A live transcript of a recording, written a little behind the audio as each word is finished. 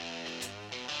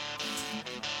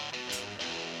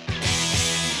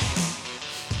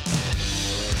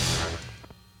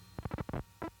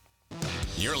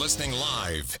You're listening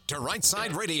live to Right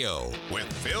Side Radio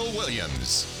with Phil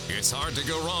Williams. It's hard to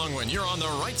go wrong when you're on the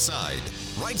right side.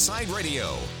 Right Side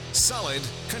Radio. Solid,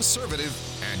 conservative,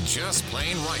 and just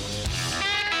plain right.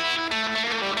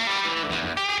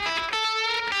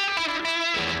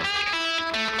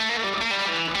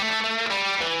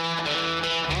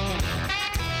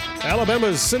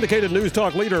 Alabama's syndicated news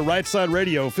talk leader, Right Side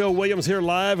Radio. Phil Williams here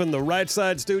live in the Right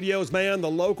Side studios, man. The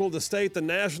local, the state, the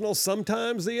national,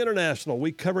 sometimes the international.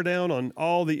 We cover down on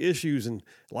all the issues, and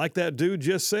like that dude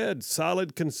just said,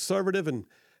 solid, conservative, and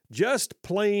just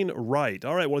plain right.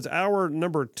 All right, well, it's hour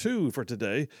number 2 for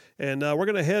today, and we're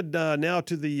going to head now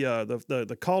to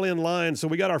the call-in line. So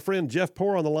we got our friend Jeff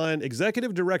Poor on the line,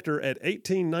 executive director at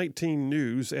 1819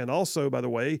 News, and also, by the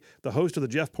way, the host of the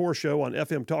Jeff Poor Show on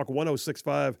FM Talk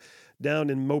 106.5 down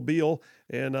in Mobile.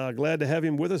 And glad to have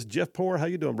him with us. Jeff Poor, how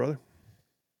you doing, brother?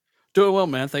 Doing well,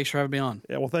 man. Thanks for having me on.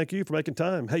 Yeah, well, thank you for making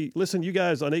time. Hey, listen, you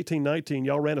guys on 1819,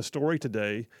 y'all ran a story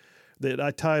today that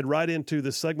I tied right into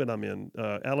this segment I'm in.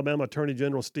 Alabama Attorney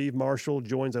General Steve Marshall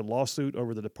joins a lawsuit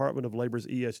over the Department of Labor's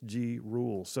ESG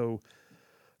rule. So,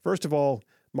 first of all,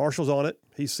 Marshall's on it.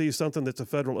 He sees something that's a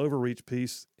federal overreach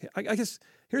piece. I guess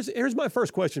here's my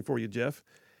first question for you, Jeff.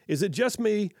 Is it just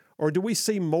me, or do we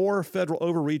see more federal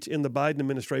overreach in the Biden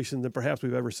administration than perhaps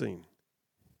we've ever seen?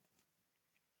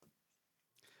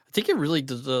 I think it really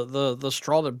the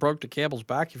straw that broke the camel's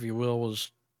back, if you will,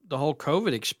 was the whole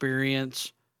COVID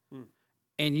experience.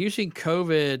 And using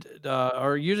COVID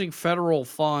or using federal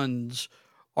funds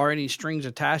or any strings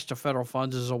attached to federal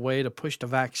funds as a way to push the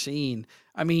vaccine.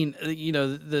 I mean,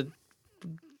 the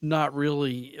not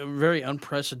really a very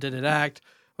unprecedented act,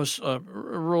 was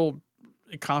ruled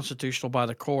constitutional by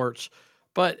the courts.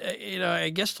 But, I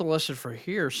guess the lesson for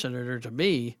here, Senator, to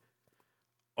me,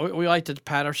 we like to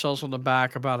pat ourselves on the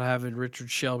back about having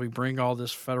Richard Shelby bring all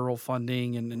this federal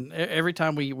funding. And every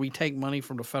time we take money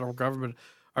from the federal government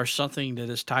or something that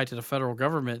is tied to the federal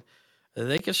government,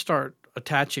 they can start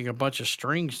attaching a bunch of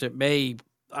strings that may,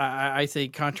 I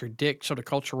think, contradict sort of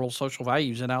cultural, social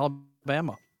values in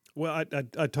Alabama. Well,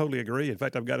 I totally agree. In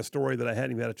fact, I've got a story that I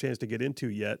hadn't even had a chance to get into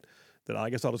yet that I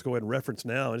guess I'll just go ahead and reference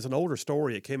now. And it's an older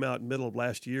story. It came out in the middle of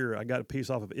last year. I got a piece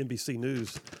off of NBC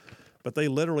News. But they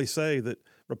literally say that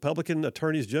Republican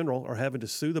attorneys general are having to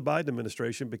sue the Biden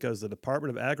administration because the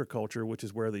Department of Agriculture, which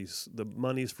is where the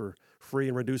monies for free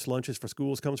and reduced lunches for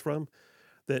schools comes from,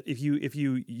 that if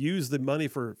you use the money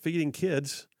for feeding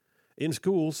kids in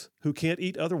schools who can't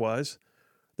eat otherwise,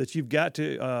 that you've got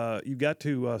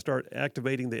to start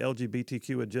activating the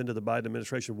LGBTQ agenda the Biden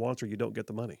administration wants, or you don't get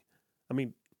the money. I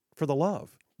mean, for the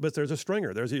love. But there's a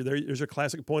stringer. There's a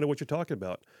classic point of what you're talking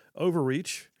about: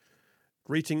 overreach.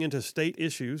 Reaching into state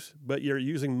issues, but you're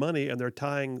using money and they're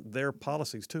tying their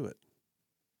policies to it.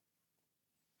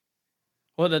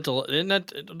 Well, isn't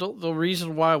that the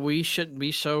reason why we shouldn't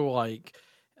be so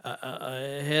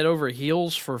head over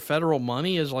heels for federal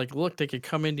money? Is like, look, they could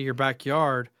come into your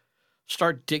backyard,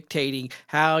 start dictating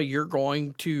how you're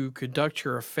going to conduct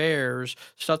your affairs,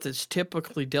 stuff that's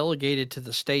typically delegated to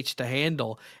the states to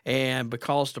handle. And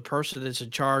because the person that's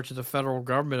in charge of the federal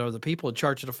government or the people in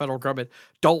charge of the federal government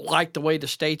don't like the way the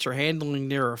states are handling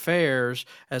their affairs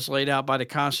as laid out by the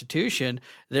Constitution,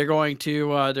 they're going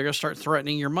to start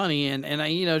threatening your money. And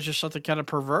just something kind of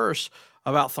perverse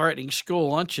about threatening school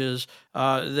lunches.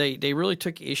 They really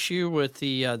took issue with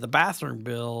the bathroom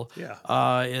bill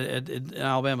in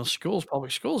Alabama schools,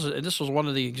 public schools. And this was one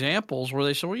of the examples where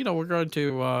they said, well, we're going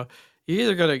to you're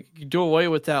either going to do away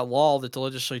with that law that the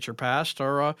legislature passed,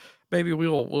 or maybe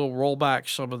we'll roll back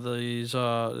some of these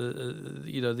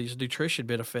these nutrition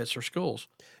benefits for schools.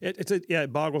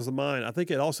 It boggles the mind. I think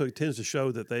it also tends to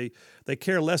show that they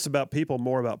care less about people,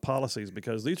 more about policies,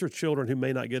 because these are children who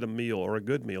may not get a meal, or a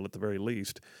good meal at the very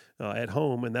least, at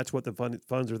home, and that's what the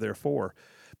funds are there for.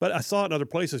 But I saw it in other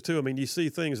places too. I mean, you see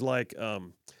things like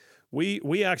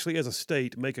we actually as a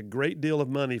state make a great deal of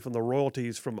money from the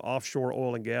royalties from offshore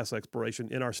oil and gas exploration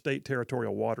in our state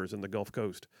territorial waters in the Gulf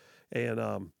Coast.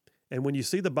 And when you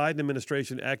see the Biden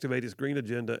administration activate its green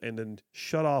agenda and then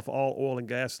shut off all oil and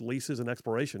gas leases and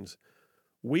explorations,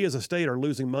 we as a state are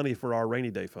losing money for our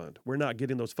rainy day fund. We're not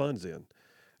getting those funds in.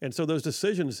 And so those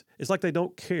decisions, it's like they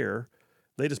don't care.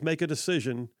 They just make a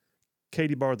decision.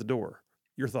 Katie barred the door.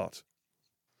 Your thoughts?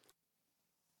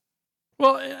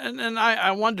 Well, and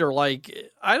I wonder,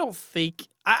 I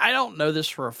don't know this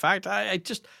for a fact.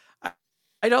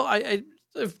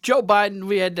 If Joe Biden,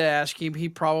 we had to ask him, he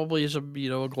probably is a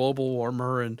global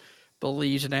warmer and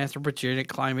believes in anthropogenic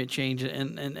climate change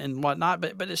and whatnot.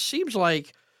 But it seems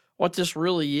like what this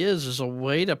really is a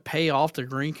way to pay off the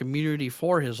green community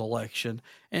for his election.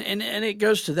 And it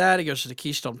goes to that. It goes to the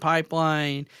Keystone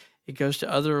Pipeline. It goes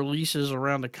to other leases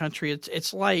around the country.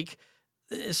 It's like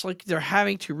they're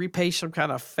having to repay some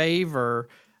kind of favor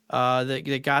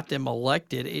that got them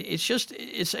elected.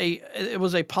 It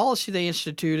was a policy they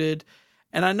instituted,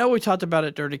 and I know we talked about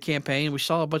it during the campaign. We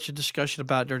saw a bunch of discussion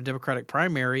about it during the Democratic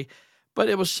primary, but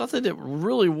it was something that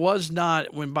really was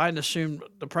not, when Biden assumed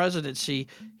the presidency,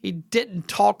 he didn't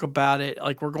talk about it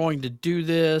like we're going to do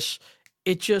this.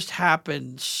 It just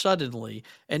happened suddenly,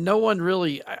 and no one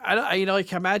really.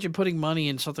 Like imagine putting money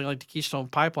in something like the Keystone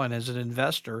Pipeline as an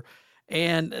investor,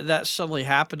 and that suddenly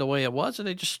happened the way it was, and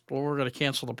they just, well, we're going to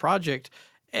cancel the project.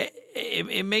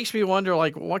 It makes me wonder,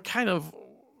 like, what kind of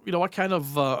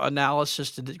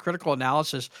critical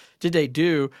analysis did they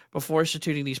do before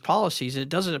instituting these policies? And it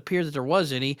doesn't appear that there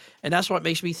was any, and that's what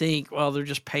makes me think, well, they're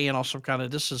just paying off some kind of,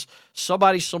 this is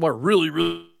somebody somewhere really,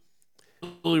 really,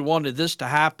 really wanted this to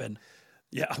happen.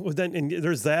 Yeah, well, then and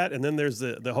there's that, and then there's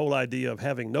the whole idea of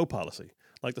having no policy,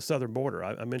 like the southern border.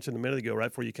 I mentioned a minute ago, right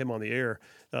before you came on the air,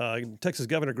 Texas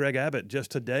Governor Greg Abbott just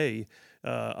today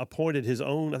appointed his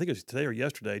own, I think it was today or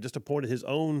yesterday, just appointed his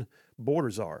own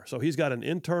border czar. So he's got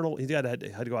he's had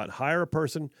to go out and hire a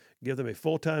person, give them a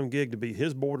full-time gig to be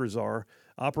his border czar,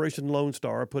 Operation Lone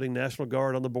Star, putting National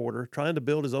Guard on the border, trying to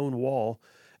build his own wall.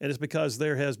 And it's because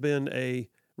there has been a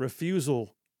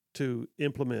refusal to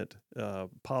implement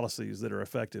policies that are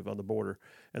effective on the border.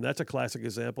 And that's a classic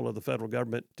example of the federal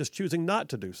government just choosing not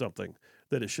to do something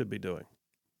that it should be doing.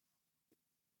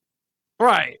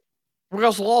 Right.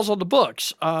 Because the law's on the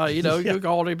books. Yeah. You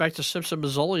go all the way back to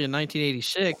Simpson-Mazzoli in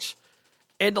 1986,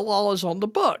 and the law is on the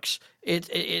books.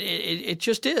 It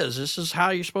just is. This is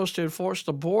how you're supposed to enforce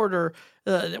the border.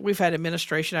 We've had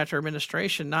administration after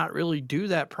administration not really do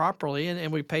that properly,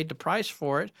 and we paid the price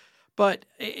for it. But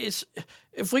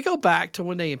if we go back to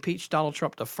when they impeached Donald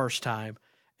Trump the first time,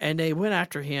 and they went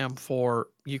after him for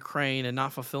Ukraine and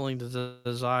not fulfilling the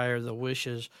desire, the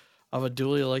wishes of a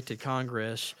duly elected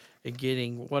Congress and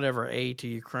getting whatever aid to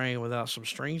Ukraine without some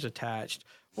strings attached.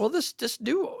 Well, this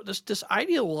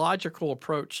ideological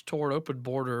approach toward open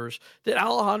borders that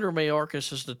Alejandro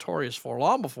Mayorkas is notorious for,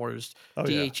 long before he was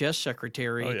DHS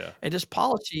secretary, and this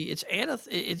policy, it's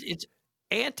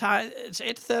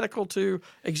antithetical to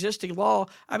existing law.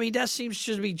 I mean, that seems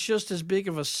to be just as big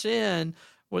of a sin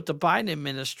with the Biden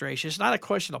administration. It's not a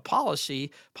question of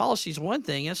policy. Policy is one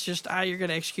thing. It's just how you're going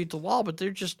to execute the law, but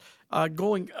they're just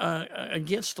going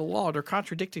against the law. They're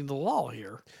contradicting the law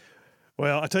here.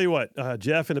 Well, I tell you what,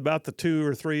 Jeff, in about the 2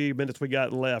 or 3 minutes we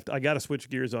got left, I got to switch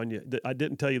gears on you. I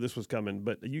didn't tell you this was coming,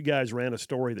 but you guys ran a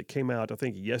story that came out, I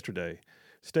think, yesterday.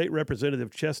 State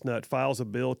Representative Chestnut files a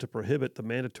bill to prohibit the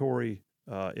mandatory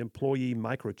employee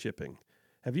microchipping.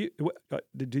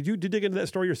 Did you dig into that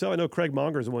story yourself? I know Craig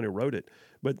Monger is the one who wrote it,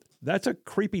 but that's a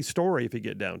creepy story if you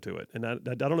get down to it. And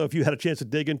I don't know if you had a chance to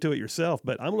dig into it yourself,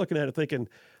 but I'm looking at it thinking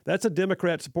that's a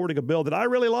Democrat supporting a bill that I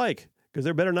really like, because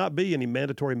there better not be any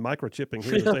mandatory microchipping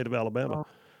here in the state of Alabama.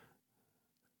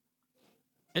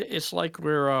 It's like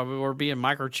we're being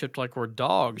microchipped like we're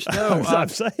dogs. No, I'm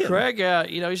saying. Craig,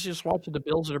 he's just watching the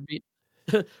bills that are being.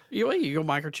 you go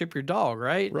microchip your dog,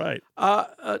 right? Right.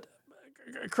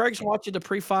 Craig's watching the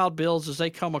pre-filed bills as they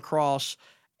come across,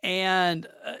 and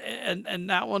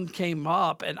that one came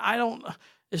up, and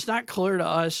it's not clear to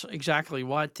us exactly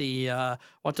what the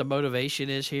motivation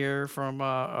is here from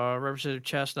Representative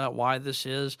Chestnut, why this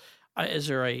is. Is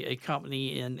there a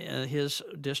company in his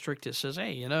district that says,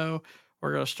 hey,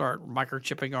 we're going to start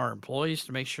microchipping our employees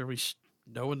to make sure we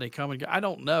know when they come and go? I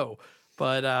don't know,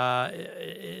 but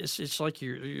it's like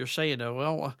you're saying, though.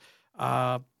 Well,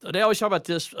 they always talk about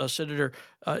this, Senator.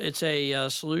 It's a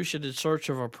solution in search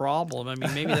of a problem. I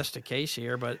mean, maybe that's the case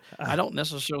here, but I don't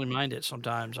necessarily mind it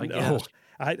sometimes, I guess.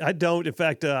 I don't. In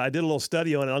fact, I did a little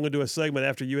study on it. I'm going to do a segment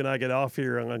after you and I get off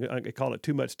here. I'm going to call it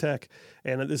Too Much Tech.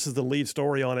 And this is the lead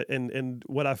story on it. And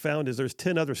what I found is there's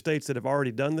 10 other states that have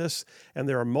already done this. And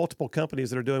there are multiple companies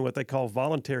that are doing what they call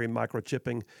voluntary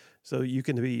microchipping. So you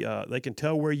can they can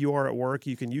tell where you are at work.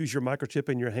 You can use your microchip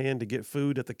in your hand to get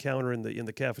food at the counter in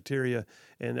the cafeteria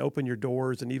and open your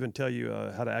doors and even tell you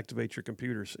how to activate your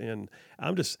computers. And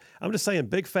I'm just saying,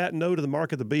 big fat no to the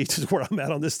mark of the beast is where I'm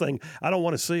at on this thing. I don't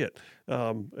want to see it.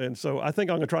 And so I think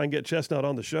I'm going to try and get Chestnut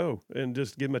on the show and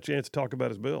just give him a chance to talk about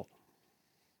his bill.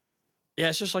 Yeah,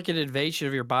 it's just like an invasion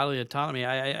of your bodily autonomy.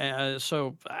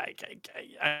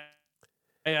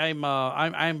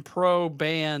 I'm pro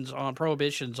bans on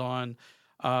prohibitions on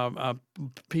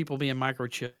people being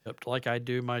microchipped like I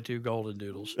do my 2 golden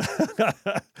doodles.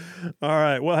 All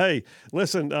right. Well, hey,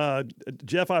 listen,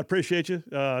 Jeff, I appreciate you.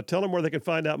 Tell them where they can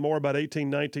find out more about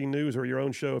 1819 News or your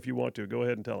own show if you want to. Go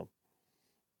ahead and tell them.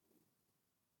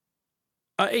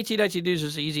 1819 News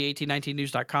is easy,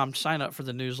 1819news.com. Sign up for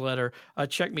the newsletter.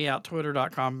 Check me out,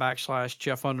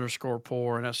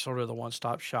 twitter.com/Jeff_Poor, and that's sort of the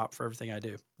one-stop shop for everything I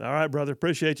do. All right, brother.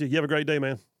 Appreciate you. You have a great day,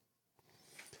 man.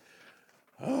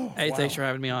 Oh, hey, wow. Thanks for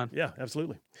having me on. Yeah,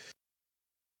 absolutely.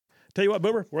 Tell you what,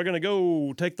 Boomer, we're going to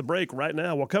go take the break right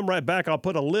now. We'll come right back. I'll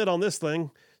put a lid on this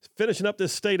thing, finishing up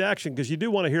this state action, because you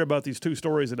do want to hear about these 2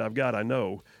 stories that I've got, I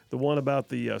know. The one about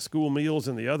the school meals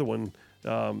and the other one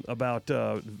about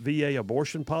VA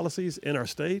abortion policies in our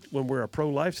state when we're a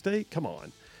pro-life state. Come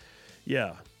on.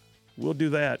 Yeah, we'll do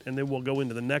that, and then we'll go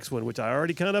into the next one, which I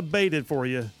already kind of baited for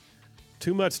you.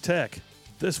 Too much tech.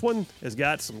 This one has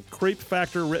got some creep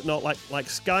factor written out like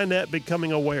Skynet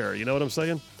becoming aware. You know what I'm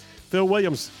saying? Phil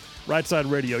Williams, Right Side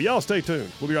Radio. Y'all stay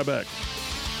tuned. We'll be right back.